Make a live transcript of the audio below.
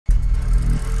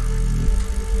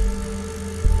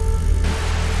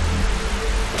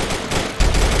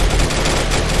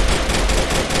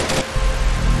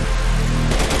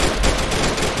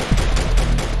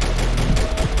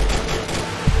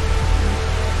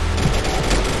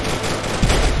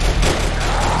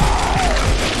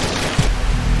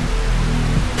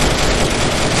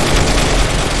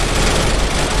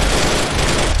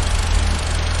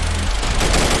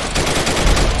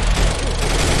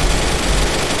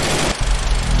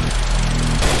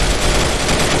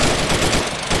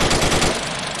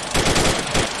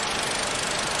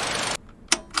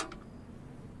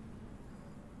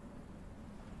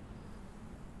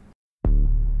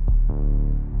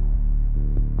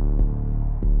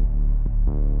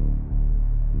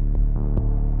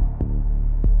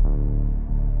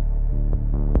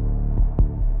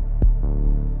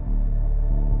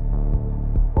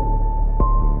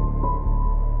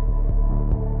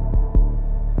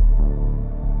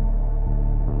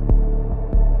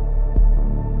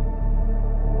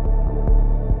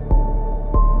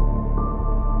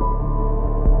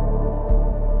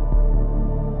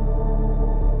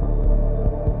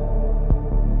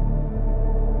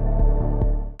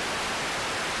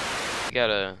We got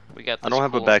this I don't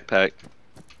have a cool- backpack.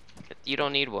 You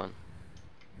don't need one.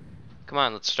 Come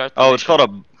on, let's start the Oh, mission. it's called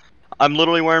a... I'm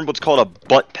literally wearing what's called a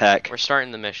butt pack. We're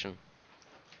starting the mission.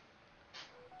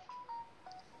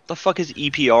 The fuck is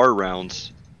EPR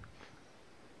rounds?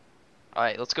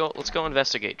 Alright, let's go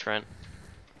investigate, Trent.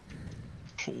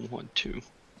 1, 2.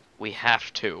 We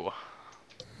have to.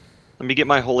 Let me get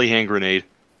my holy hand grenade.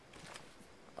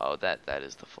 Oh, that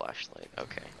is the flashlight.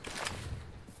 Okay.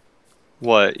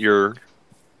 What, your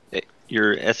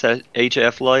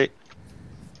HF light?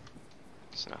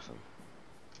 It's nothing.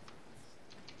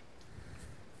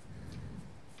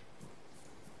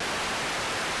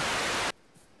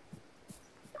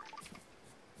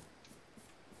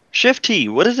 Shift T,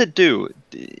 what does it do?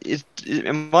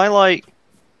 Am I like...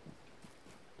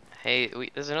 Hey,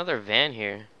 there's another van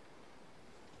here.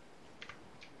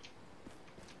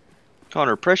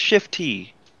 Connor, press Shift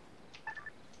T.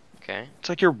 Okay. It's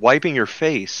like you're wiping your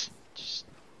face. Just...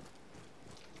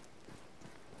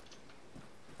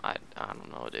 I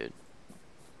don't know, dude.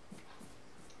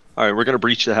 Alright, we're gonna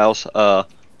breach the house. I'm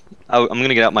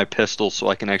gonna get out my pistol so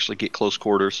I can actually get close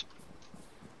quarters.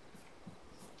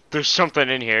 There's something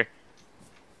in here.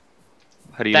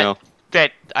 How do you know?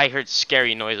 That I heard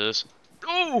scary noises.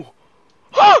 Ooh!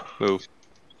 Move.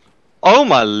 Oh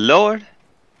my lord!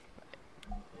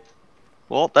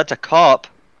 Well, that's a cop.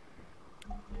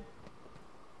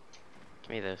 Give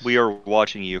me this. We are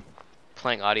watching you.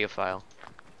 Playing audio file.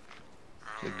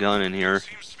 A gun in here.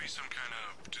 Seems to be some kind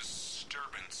of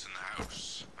disturbance in the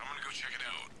house. I'm gonna go check it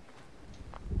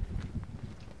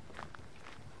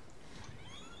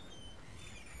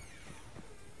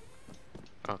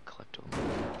out. Oh, collectible.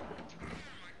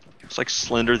 It's like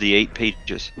Slender the 8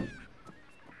 pages.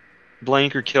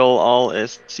 Blank or kill all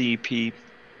SCP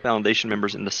Foundation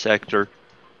members in the sector.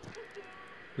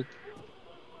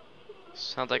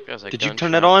 Sounds like there's a Did you gunshot.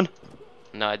 turn that on?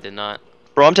 No, I did not.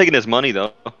 Bro, I'm taking his money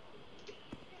though.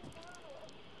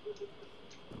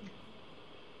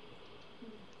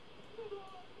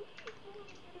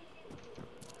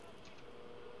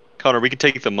 Connor, we can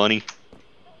take the money.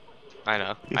 I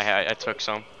know. I took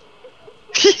some.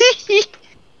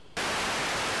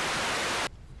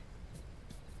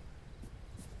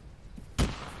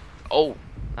 Oh,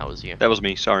 that was you. That was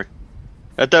me, sorry.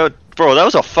 Bro, that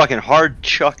was a fucking hard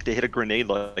chuck to hit a grenade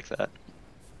like that.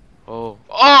 Oh.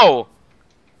 Oh!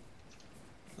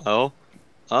 Oh?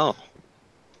 Oh.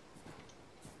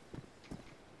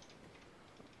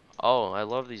 Oh, I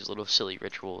love these little silly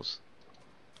rituals.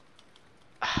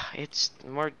 It's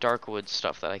more DarkWoods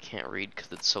stuff that I can't read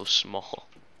because it's so small.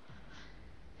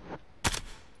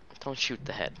 Don't shoot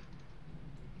the head.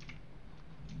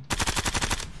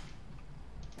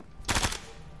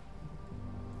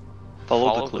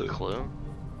 Follow the clue.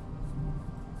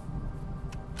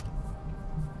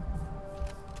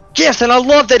 Yes, and I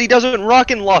love that he doesn't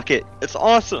rock and lock it. It's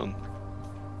awesome.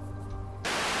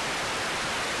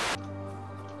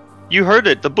 You heard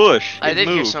it, the bush. I It did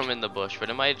hear moved. something in the bush, but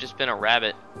it might have just been a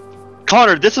rabbit.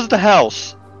 Connor, this is the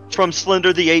house from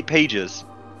Slender the 8 pages.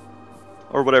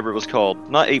 Or whatever it was called.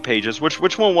 Not 8 pages.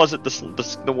 Which one was it?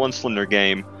 The one Slender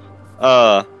game.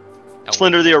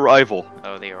 Slender the Arrival.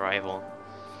 Oh, the arrival.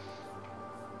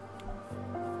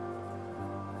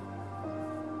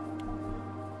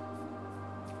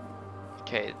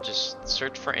 Okay, just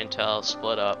search for intel,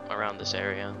 split up around this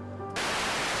area.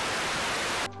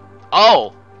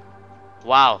 Oh!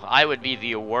 Wow, I would be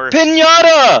the worst.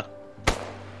 Pinata!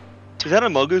 Is that a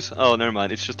Mogus? Oh, never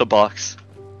mind. It's just a box.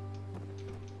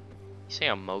 You say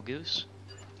a Mogoose?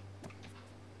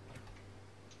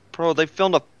 Bro, they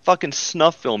filmed a fucking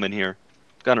snuff film in here.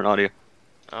 Got an audio.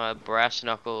 Brass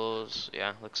knuckles.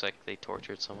 Yeah, looks like they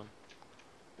tortured someone.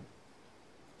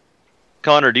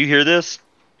 Connor, do you hear this?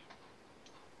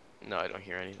 No, I don't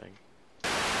hear anything.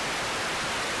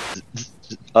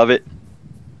 Of it.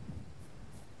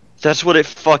 That's what it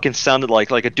fucking sounded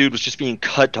like a dude was just being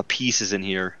cut to pieces in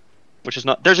here. Which is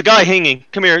not. There's a guy hanging.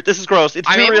 Come here. This is gross. It's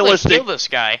too I'm able realistic. to kill this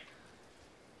guy.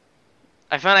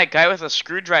 I found that guy with a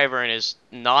screwdriver in his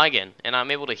noggin, and I'm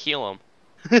able to heal him.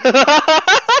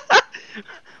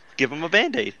 Give him a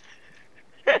band-aid.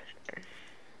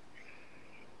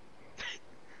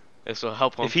 This will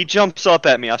help him. If he jumps up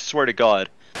at me, I swear to God.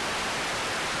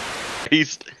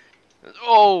 He's.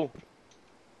 Oh!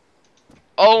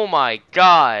 Oh my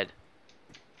God!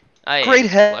 Great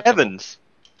heavens!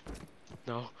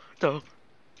 No, no.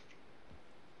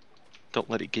 Don't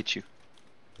let it get you.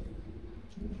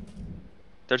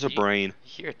 There's a You brain.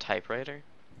 You hear a typewriter?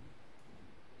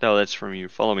 No, that's from you.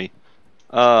 Follow me.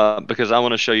 Because I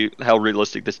want to show you how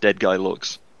realistic this dead guy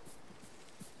looks.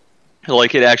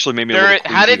 Like, it actually made me a little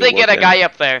queasy How did to they look get a at. guy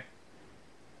up there?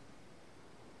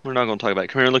 We're not gonna talk about it.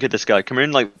 Come here and look at this guy. Come here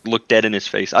and like look dead in his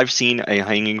face. I've seen a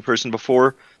hanging person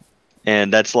before,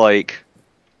 and that's like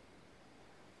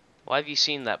Why have you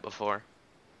seen that before?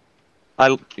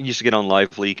 I used to get on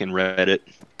LiveLeak and Reddit.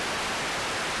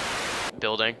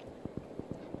 Building.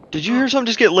 Did you hear something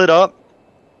just get lit up?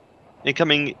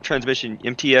 Incoming transmission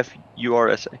MTF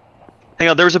URSA. Hang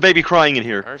on, there was a baby crying in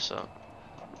here. Ursa.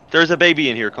 There's a baby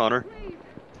in here, Connor.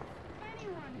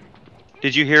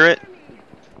 Did you hear it?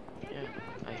 Yeah,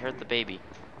 I heard the baby.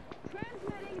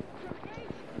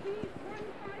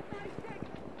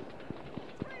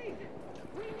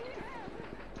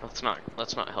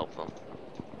 Let's not help them.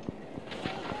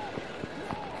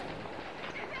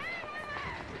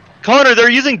 Connor, they're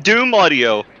using Doom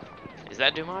audio. Is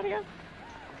that Doom audio?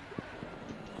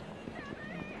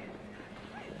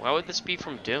 Why would this be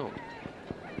from Doom?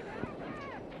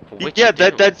 Which Yeah,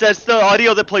 Doom? that's the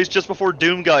audio that plays just before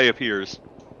Doom guy appears.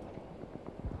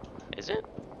 Is it?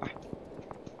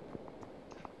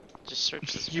 Just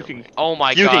search this. You building. can- Oh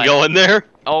my You god. can go in there.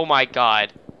 Oh my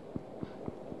god.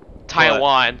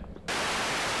 Taiwan.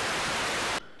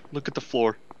 Look at the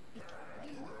floor.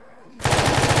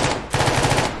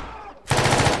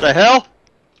 The hell?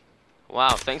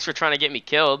 Wow, thanks for trying to get me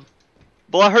killed.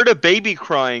 Well, I heard a baby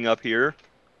crying up here.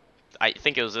 I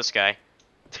think it was this guy.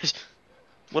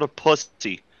 What a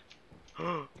pussy.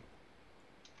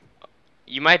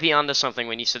 You might be onto something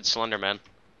when you said Slenderman.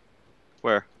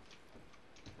 Where?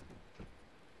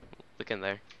 Look in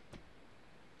there.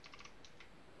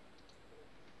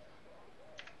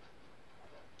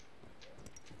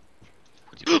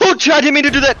 Oh, Chad, I didn't mean to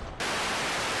do that!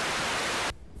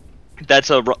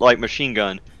 That's a light machine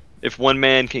gun. If one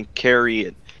man can carry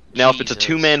it. Now, if it's a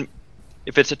Jesus.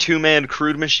 two-man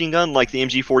crude machine gun, like the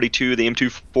MG42, the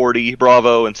M240,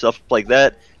 Bravo, and stuff like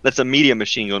that, that's a medium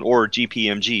machine gun, or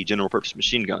GPMG, general purpose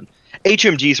machine gun.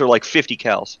 HMGs are like 50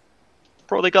 cals.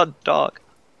 Bro, they got dog.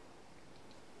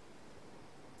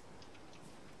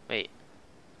 Wait.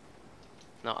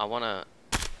 No, I wanna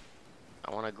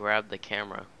grab the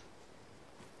camera.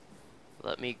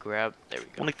 Let me grab. There we I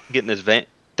go. want to get in this van.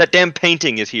 That damn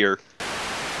painting is here.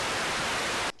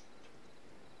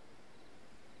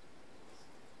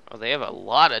 Oh, they have a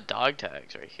lot of dog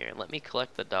tags right here. Let me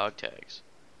collect the dog tags.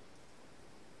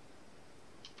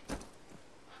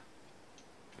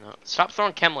 No, stop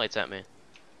throwing chem lights at me.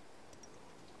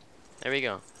 There we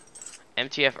go.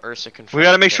 MTF Ursa confirmed. We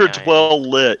gotta make sure it's KIA. well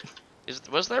lit.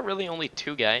 Was there really only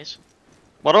 2 guys?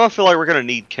 Why do I feel like we're gonna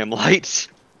need chem lights?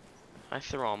 I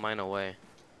threw all mine away.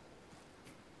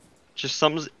 Just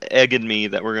something's egging me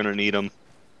that we're gonna need them.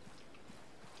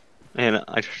 And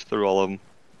I just threw all of them.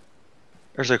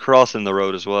 There's a cross in the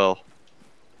road as well.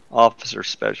 Officer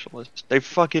specialist. They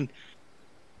fucking.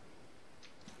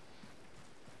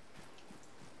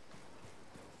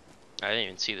 I didn't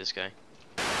even see this guy.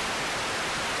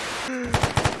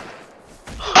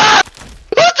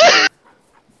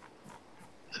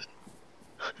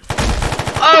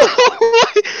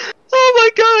 Oh my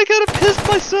god, I gotta piss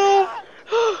myself!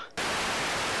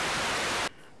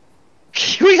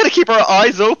 We gotta keep our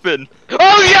eyes open.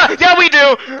 Oh yeah, yeah we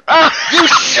do. You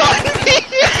shot me!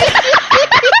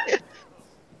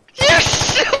 You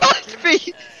shot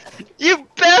me! You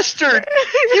bastard!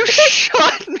 You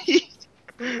shot me!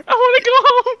 I wanna go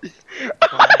home. I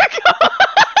wanna go.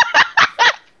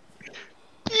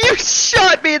 You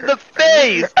shot me in the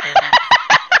face!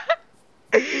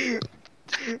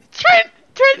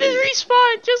 Try to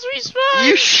respawn. Just respawn.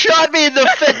 You shot me in the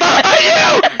face!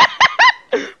 Behind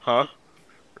you! Huh?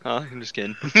 I'm just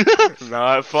kidding.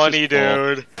 Not funny, It's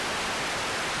just dude.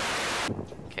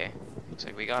 Okay, looks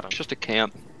like we got him. It's just a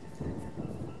camp.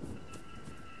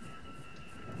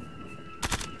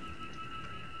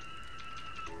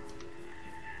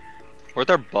 Where'd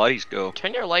their bodies go?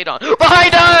 Turn your light on.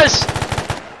 Behind us!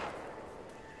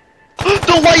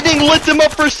 The lightning lit them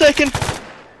up for a second!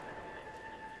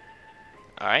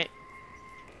 Alright.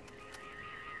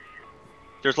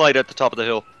 There's light at the top of the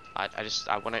hill.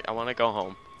 I wanna go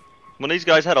home. One of these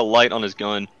guys had a light on his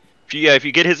gun. If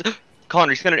you get his...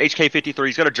 Connor, he's got an HK-53,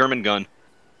 he's got a German gun.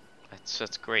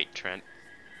 That's great, Trent.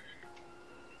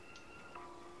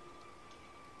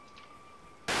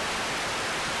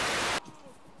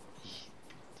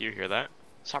 Do you hear that?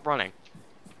 Stop running.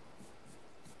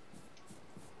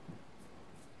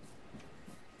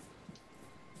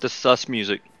 The sus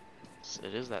music.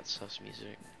 It is that sus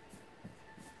music.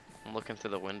 I'm looking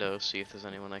through the window, see if there's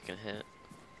anyone I can hit.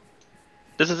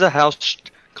 This is a house...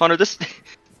 Connor, this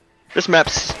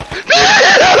map's... What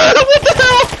the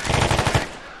hell?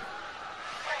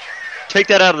 Take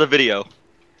that out of the video.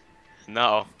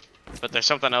 No, but there's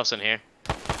something else in here.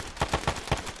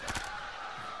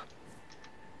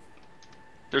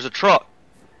 There's a truck.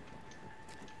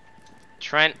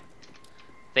 Trent,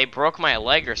 they broke my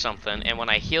leg or something, and when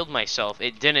I healed myself,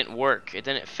 it didn't work. It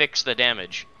didn't fix the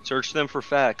damage. Search them for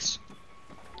facts.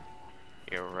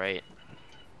 You're right.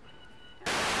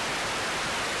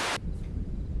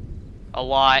 A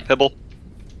lot. Pebble.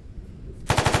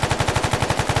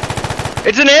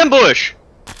 It's an ambush!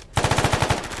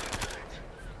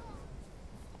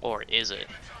 Or is it?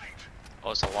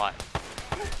 Oh, it's a lot.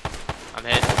 I'm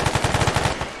hit.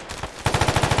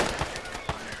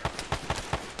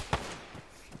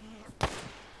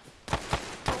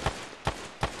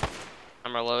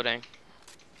 I'm reloading.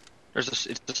 It's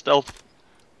a stealth.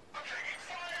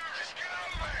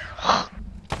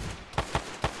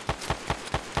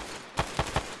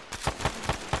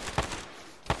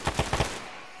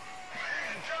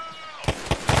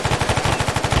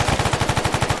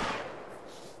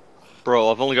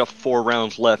 Bro, I've only got 4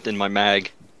 rounds left in my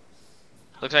mag.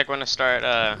 Looks like we're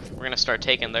gonna start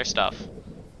taking their stuff.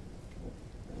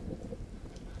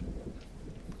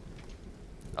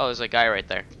 Oh, there's a guy right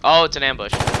there. Oh, it's an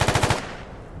ambush.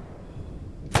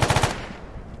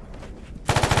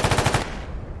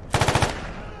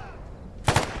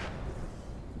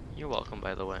 You're welcome,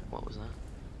 by the way. What was that?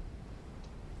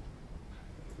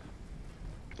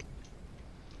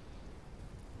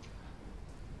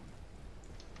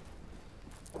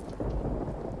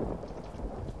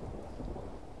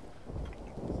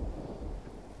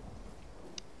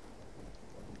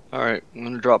 Alright, I'm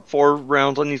gonna drop 4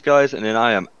 rounds on these guys and then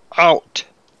I am out.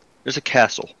 There's a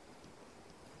castle.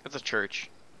 It's a church.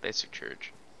 Basic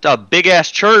church. It's a big ass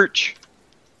church.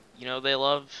 You know, they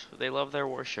love their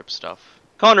worship stuff.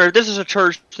 Connor, if this is a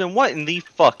church, then what in the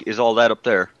fuck is all that up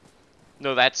there?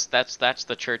 No, that's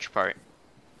the church part.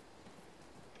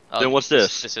 Then what's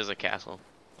this? This is a castle.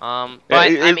 It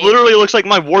I mean, literally looks like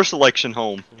my war selection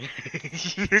home.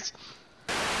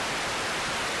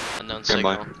 Unknown Never signal.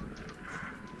 mind.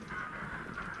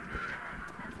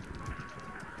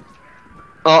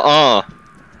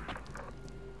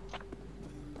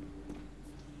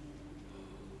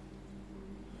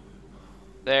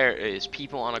 There is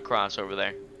people on a cross over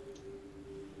there.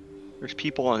 There's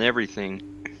people on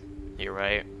everything. You're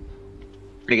right.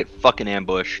 We're gonna get fucking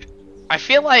ambushed. I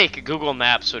feel like Google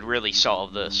Maps would really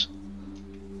solve this.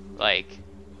 Like,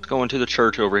 Let's go into the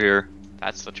church over here.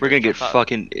 that's the church. We're gonna get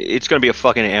fucking. It's gonna be a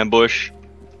fucking ambush.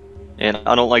 And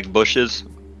I don't like bushes.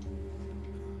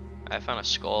 I found a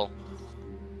skull.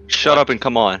 Shut up and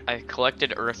come on. I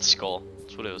collected Earth Skull.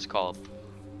 That's what it was called.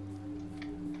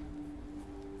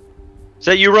 Is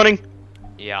that you running?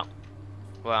 Yeah.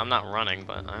 Well, I'm not running,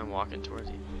 but I'm walking towards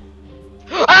you.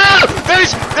 Ah!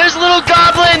 There's little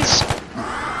goblins!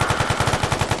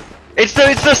 It's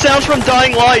the sounds from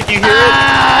Dying Light. Do you hear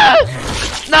Ah! it?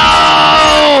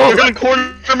 No! You're gonna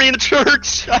corner me in the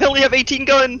church. I only have 18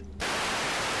 gun.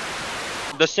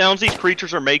 The sounds these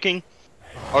creatures are making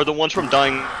are the ones from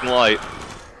Dying Light.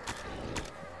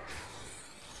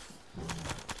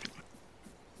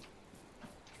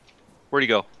 Where'd he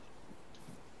go?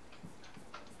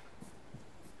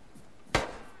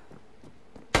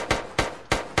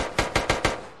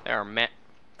 There are men.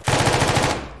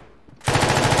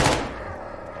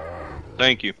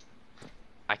 Thank you.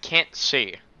 I can't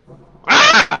see.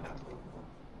 Ah!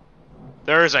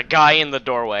 There's a guy in the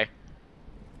doorway.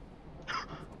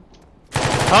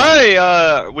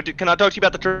 Hi, can I talk to you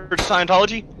about the Church of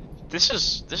Scientology? This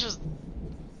is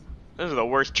the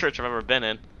worst church I've ever been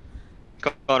in.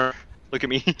 Connor, look at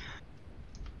me.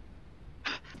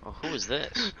 Oh, who is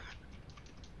this?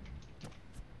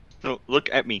 No, look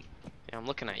at me. Yeah, I'm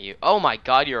looking at you. Oh my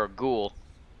god, you're a ghoul.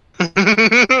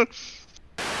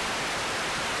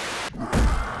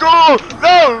 Go!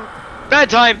 No! Bad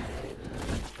time!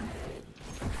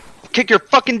 Kick your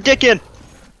fucking dick in!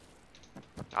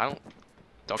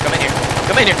 Don't come in here. Don't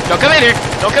come in here. Don't come in here.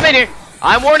 Don't come in here.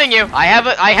 I'm warning you. I have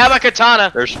a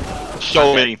katana. There's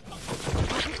so many.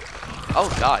 Oh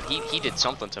god, he did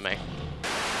something to me.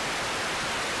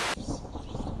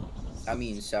 I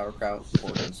mean sauerkraut,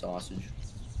 pork, and sausage.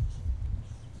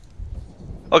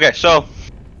 Okay, so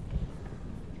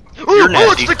Ooh, you're oh,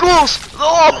 nasty. it's the ghouls!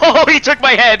 Oh, he took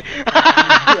my head.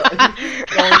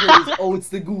 Oh, it's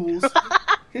the ghouls.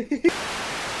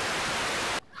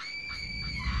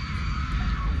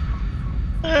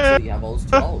 So you have all those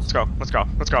towels. Let's go. Let's go.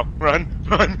 Let's go. Run.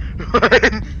 Run.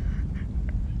 Run.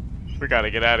 We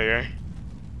gotta get out of here.